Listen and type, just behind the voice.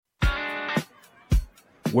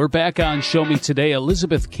We're back on Show Me Today.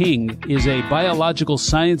 Elizabeth King is a biological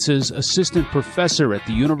sciences assistant professor at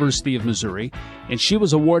the University of Missouri, and she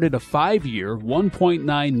was awarded a 5-year,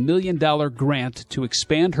 $1.9 million grant to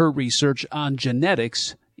expand her research on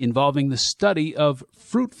genetics involving the study of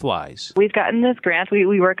fruit flies. We've gotten this grant.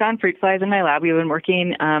 We work on fruit flies in my lab. We've been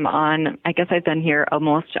working on, I guess I've been here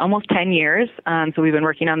almost 10 years. So we've been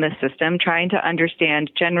working on this system, trying to understand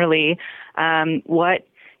generally what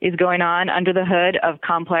is going on under the hood of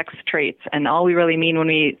complex traits. And all we really mean when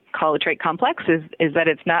we call a trait complex is that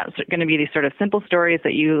it's not going to be these sort of simple stories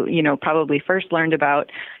that you probably first learned about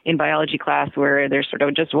in biology class where there's sort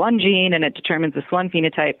of just one gene and it determines this one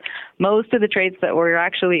phenotype. Most of the traits that we're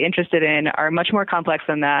actually interested in are much more complex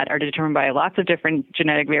than that, are determined by lots of different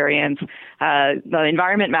genetic variants. The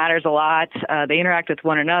environment matters a lot. They interact with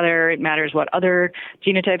one another. It matters what other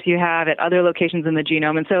genotypes you have at other locations in the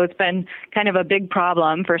genome. And so it's been kind of a big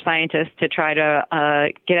problem for scientists to try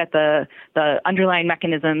to get at the underlying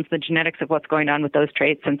mechanisms, the genetics of what's going on with those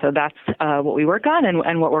traits. And so that's what we work on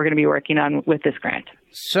and what we're going to be working on with this grant.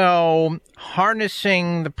 So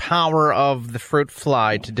harnessing the power of the fruit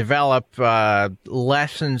fly to develop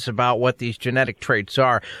lessons about what these genetic traits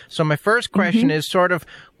are. So my first question is sort of,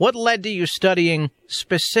 what led to you studying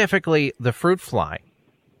specifically the fruit fly?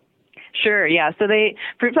 Sure, yeah. So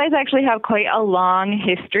fruit flies actually have quite a long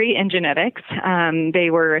history in genetics. They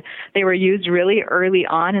were used really early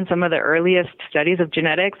on in some of the earliest studies of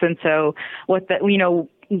genetics, and so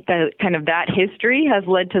that history has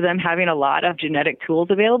led to them having a lot of genetic tools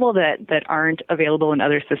available that aren't available in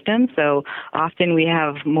other systems. So often we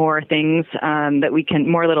have more things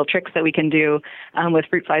more little tricks that we can do with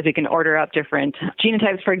fruit flies. We can order up different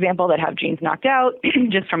genotypes, for example, that have genes knocked out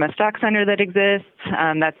just from a stock center that exists.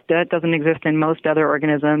 That doesn't exist in most other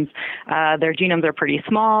organisms. Their genomes are pretty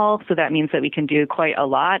small, so that means that we can do quite a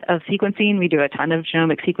lot of sequencing. We do a ton of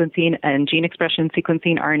genomic sequencing and gene expression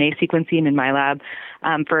sequencing, RNA sequencing in my lab.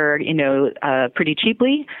 Pretty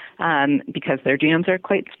cheaply because their genomes are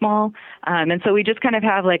quite small. And so we just kind of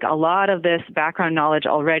have like a lot of this background knowledge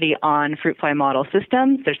already on fruit fly model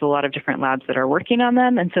systems. There's a lot of different labs that are working on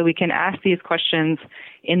them. And so we can ask these questions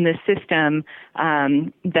in this system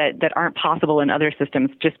that aren't possible in other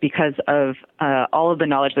systems just because of all of the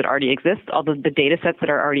knowledge that already exists, all the data sets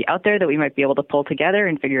that are already out there that we might be able to pull together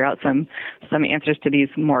and figure out some answers to these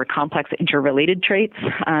more complex interrelated traits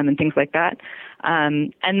and things like that.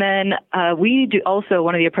 And then we do also,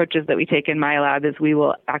 one of the approaches that we take in my lab is we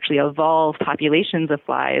will actually evolve populations of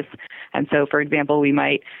flies. And so, for example, we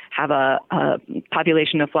might have a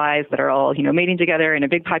population of flies that are all, mating together in a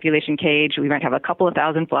big population cage. We might have a couple of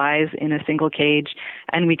thousand flies in a single cage.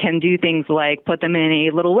 And we can do things like put them in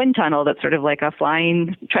a little wind tunnel that's sort of like a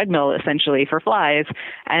flying treadmill, essentially, for flies,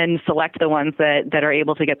 and select the ones that are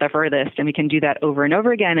able to get the furthest. And we can do that over and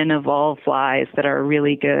over again and evolve flies that are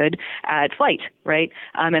really good at flight, right?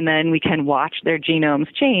 And then we can watch their genomes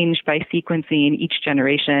change by sequencing each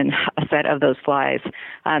generation a set of those flies.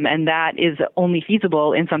 And that is only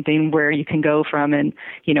feasible in something where you can go from an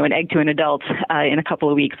egg to an adult in a couple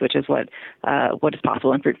of weeks, which is what is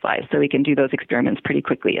possible in fruit flies. So we can do those experiments pretty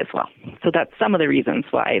quickly as well. So that's some of the reasons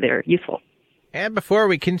why they're useful. And before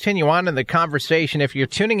we continue on in the conversation, if you're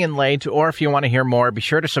tuning in late or if you want to hear more, be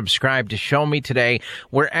sure to subscribe to Show Me Today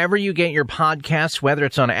wherever you get your podcasts, whether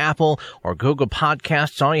it's on Apple or Google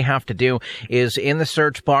Podcasts. All you have to do is in the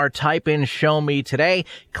search bar, type in Show Me Today,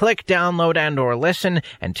 click download and or listen,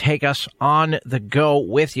 and take us on the go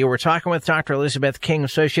with you. We're talking with Dr. Elizabeth King,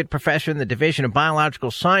 Associate Professor in the Division of Biological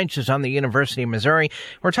Sciences on the University of Missouri.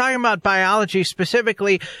 We're talking about biology,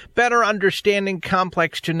 specifically better understanding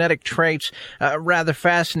complex genetic traits. Rather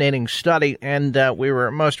fascinating study, and we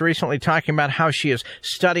were most recently talking about how she is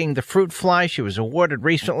studying the fruit fly. She was awarded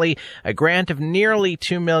recently a grant of nearly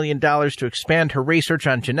 $2 million to expand her research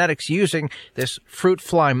on genetics using this fruit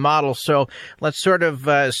fly model. So let's sort of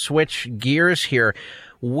switch gears here.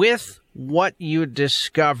 With what you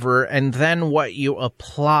discover and then what you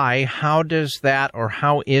apply, how is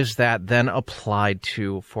that then applied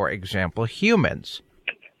to, for example, humans?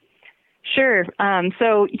 Sure.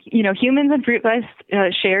 So, humans and fruit flies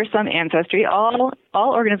share some ancestry. All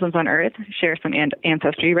organisms on Earth share some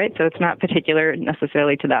ancestry, right? So it's not particular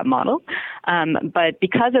necessarily to that model. But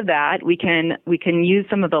because of that, we can use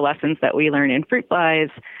some of the lessons that we learn in fruit flies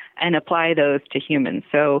and apply those to humans.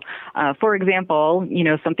 So, for example,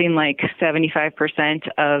 something like 75%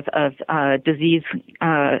 of disease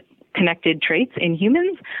connected traits in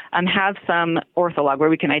humans have some ortholog where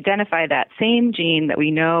we can identify that same gene that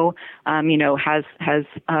we know, has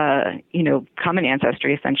common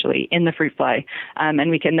ancestry essentially in the fruit fly, and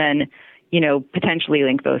we can then potentially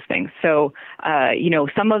link those things. So,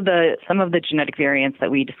 some of the genetic variants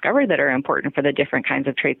that we discover that are important for the different kinds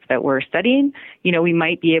of traits that we're studying, we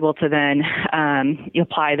might be able to then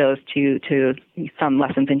apply those to some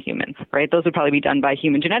lessons in humans, right? Those would probably be done by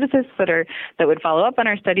human geneticists that would follow up on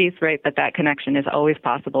our studies, right? But that connection is always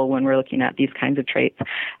possible when we're looking at these kinds of traits.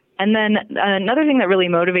 And then another thing that really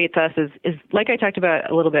motivates us is like I talked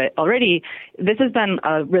about a little bit already, this has been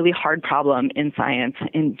a really hard problem in science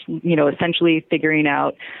in, essentially figuring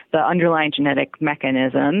out the underlying genetic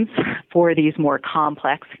mechanisms for these more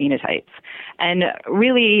complex phenotypes. And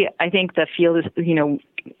really, I think the field is,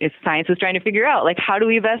 if science is trying to figure out, like, how do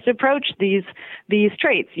we best approach these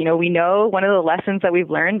traits? We know one of the lessons that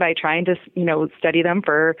we've learned by trying to, study them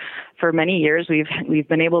for many years. We've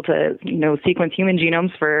been able to, sequence human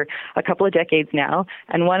genomes for a couple of decades now.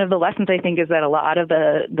 And one of the lessons, I think, is that a lot of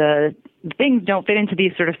the things don't fit into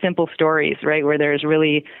these sort of simple stories, right, where there's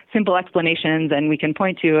really simple explanations and we can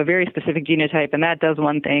point to a very specific genotype and that does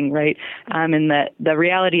one thing, right? And that the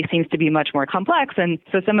reality seems to be much more complex. And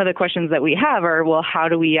so some of the questions that we have are, well, how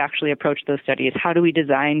do we actually approach those studies? How do we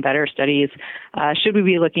design better studies? Should we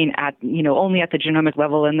be looking at, only at the genomic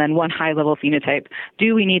level and then one high level phenotype?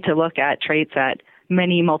 Do we need to look at traits at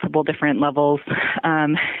multiple different levels,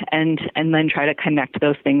 and then try to connect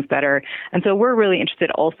those things better. And so we're really interested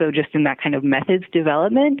also just in that kind of methods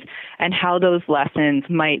development and how those lessons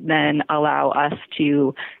might then allow us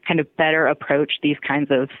to kind of better approach these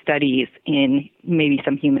kinds of studies in maybe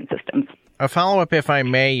some human systems. A follow-up, if I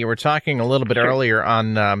may. You were talking a little bit Sure. earlier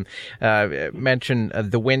on, mentioned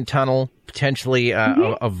the wind tunnel potentially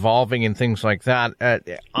evolving and things like that.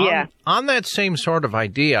 On that same sort of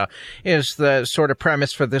idea is the sort of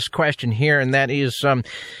premise for this question here, and that is,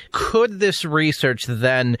 could this research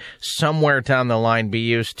then somewhere down the line be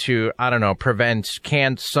used to, prevent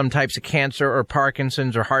some types of cancer or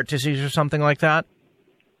Parkinson's or heart disease or something like that?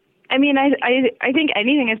 I mean, I think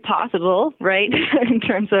anything is possible, right? In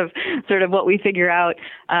terms of sort of what we figure out,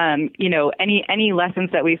 any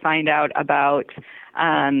lessons that we find out about,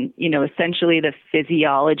 essentially the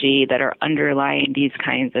physiology that are underlying these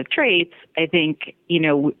kinds of traits, I think,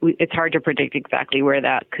 it's hard to predict exactly where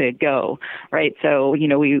that could go, right? So,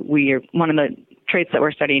 we are one of the traits that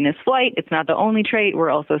we're studying is flight. It's not the only trait. We're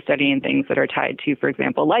also studying things that are tied to, for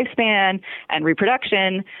example, lifespan and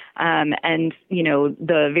reproduction. And,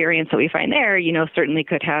 the variants that we find there, certainly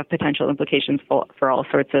could have potential implications for all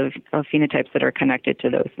sorts of phenotypes that are connected to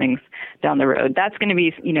those things down the road. That's going to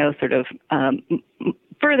be, sort of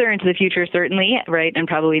further into the future, certainly, right? And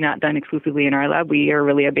probably not done exclusively in our lab. We are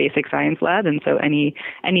really a basic science lab. And so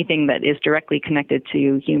anything that is directly connected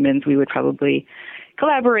to humans, we would probably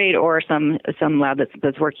collaborate, or some lab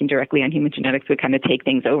that's working directly on human genetics would kind of take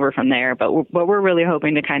things over from there. But we're really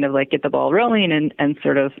hoping to kind of like get the ball rolling and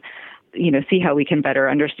sort of, see how we can better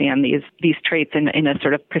understand these traits in a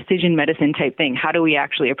sort of precision medicine type thing. How do we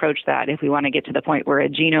actually approach that if we want to get to the point where a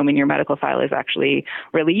genome in your medical file is actually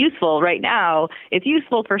really useful? Right now, it's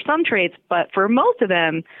useful for some traits, but for most of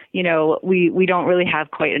them, we don't really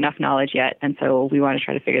have quite enough knowledge yet. And so we want to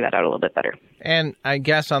try to figure that out a little bit better. And I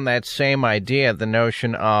guess on that same idea, the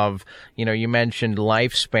notion of, you mentioned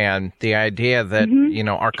lifespan, the idea that,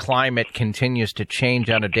 our climate continues to change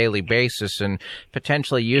on a daily basis, and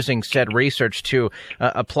potentially using said research to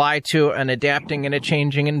apply to and adapting in a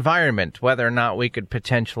changing environment, whether or not we could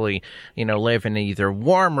potentially, live in either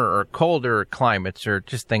warmer or colder climates or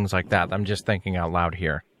just things like that. I'm just thinking out loud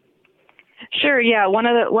here. Sure. Yeah. One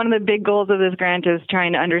of the big goals of this grant is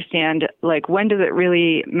trying to understand, like, when does it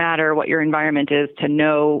really matter what your environment is to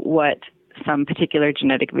know what some particular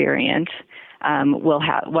genetic variant will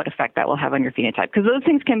have, what effect that will have on your phenotype, because those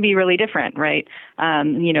things can be really different, right?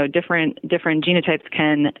 Different genotypes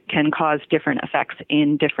can cause different effects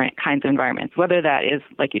in different kinds of environments, whether that is,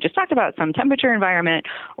 like you just talked about, some temperature environment,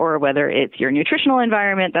 or whether it's your nutritional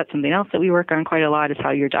environment. That's something else that we work on quite a lot, is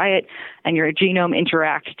how your diet and your genome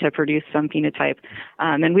interact to produce some phenotype.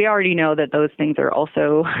 And we already know that those things are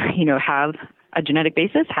also, have a genetic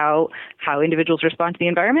basis, how individuals respond to the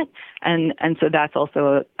environment. And so that's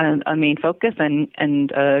also a main focus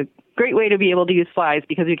and a great way to be able to use flies,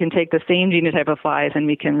 because we can take the same genotype of flies and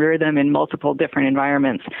we can rear them in multiple different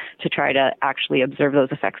environments to try to actually observe those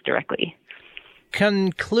effects directly.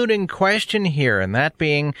 Concluding question here, and that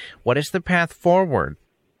being, what is the path forward?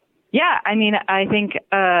 Yeah, I mean, I think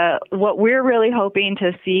what we're really hoping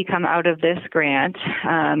to see come out of this grant,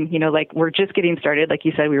 we're just getting started. Like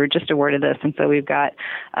you said, we were just awarded this, and so we've got,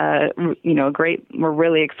 we're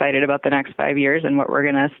really excited about the next 5 years and what we're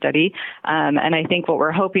going to study. And I think what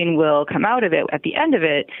we're hoping will come out of it at the end of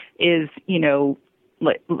it is,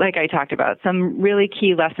 like I talked about, some really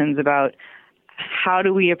key lessons about how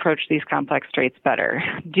do we approach these complex traits better?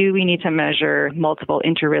 Do we need to measure multiple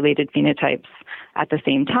interrelated phenotypes at the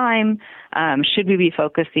same time? Should we be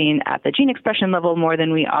focusing at the gene expression level more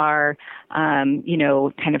than we are?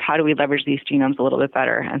 Kind of how do we leverage these genomes a little bit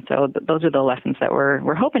better? And so those are the lessons that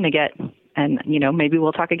we're hoping to get. And, maybe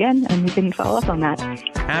we'll talk again and we can follow up on that.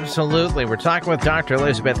 Absolutely. We're talking with Dr.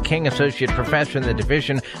 Elizabeth King, Associate Professor in the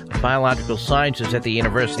Division of Biological Sciences at the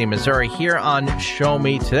University of Missouri, here on Show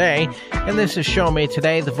Me Today. And this is Show Me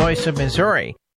Today, the Voice of Missouri.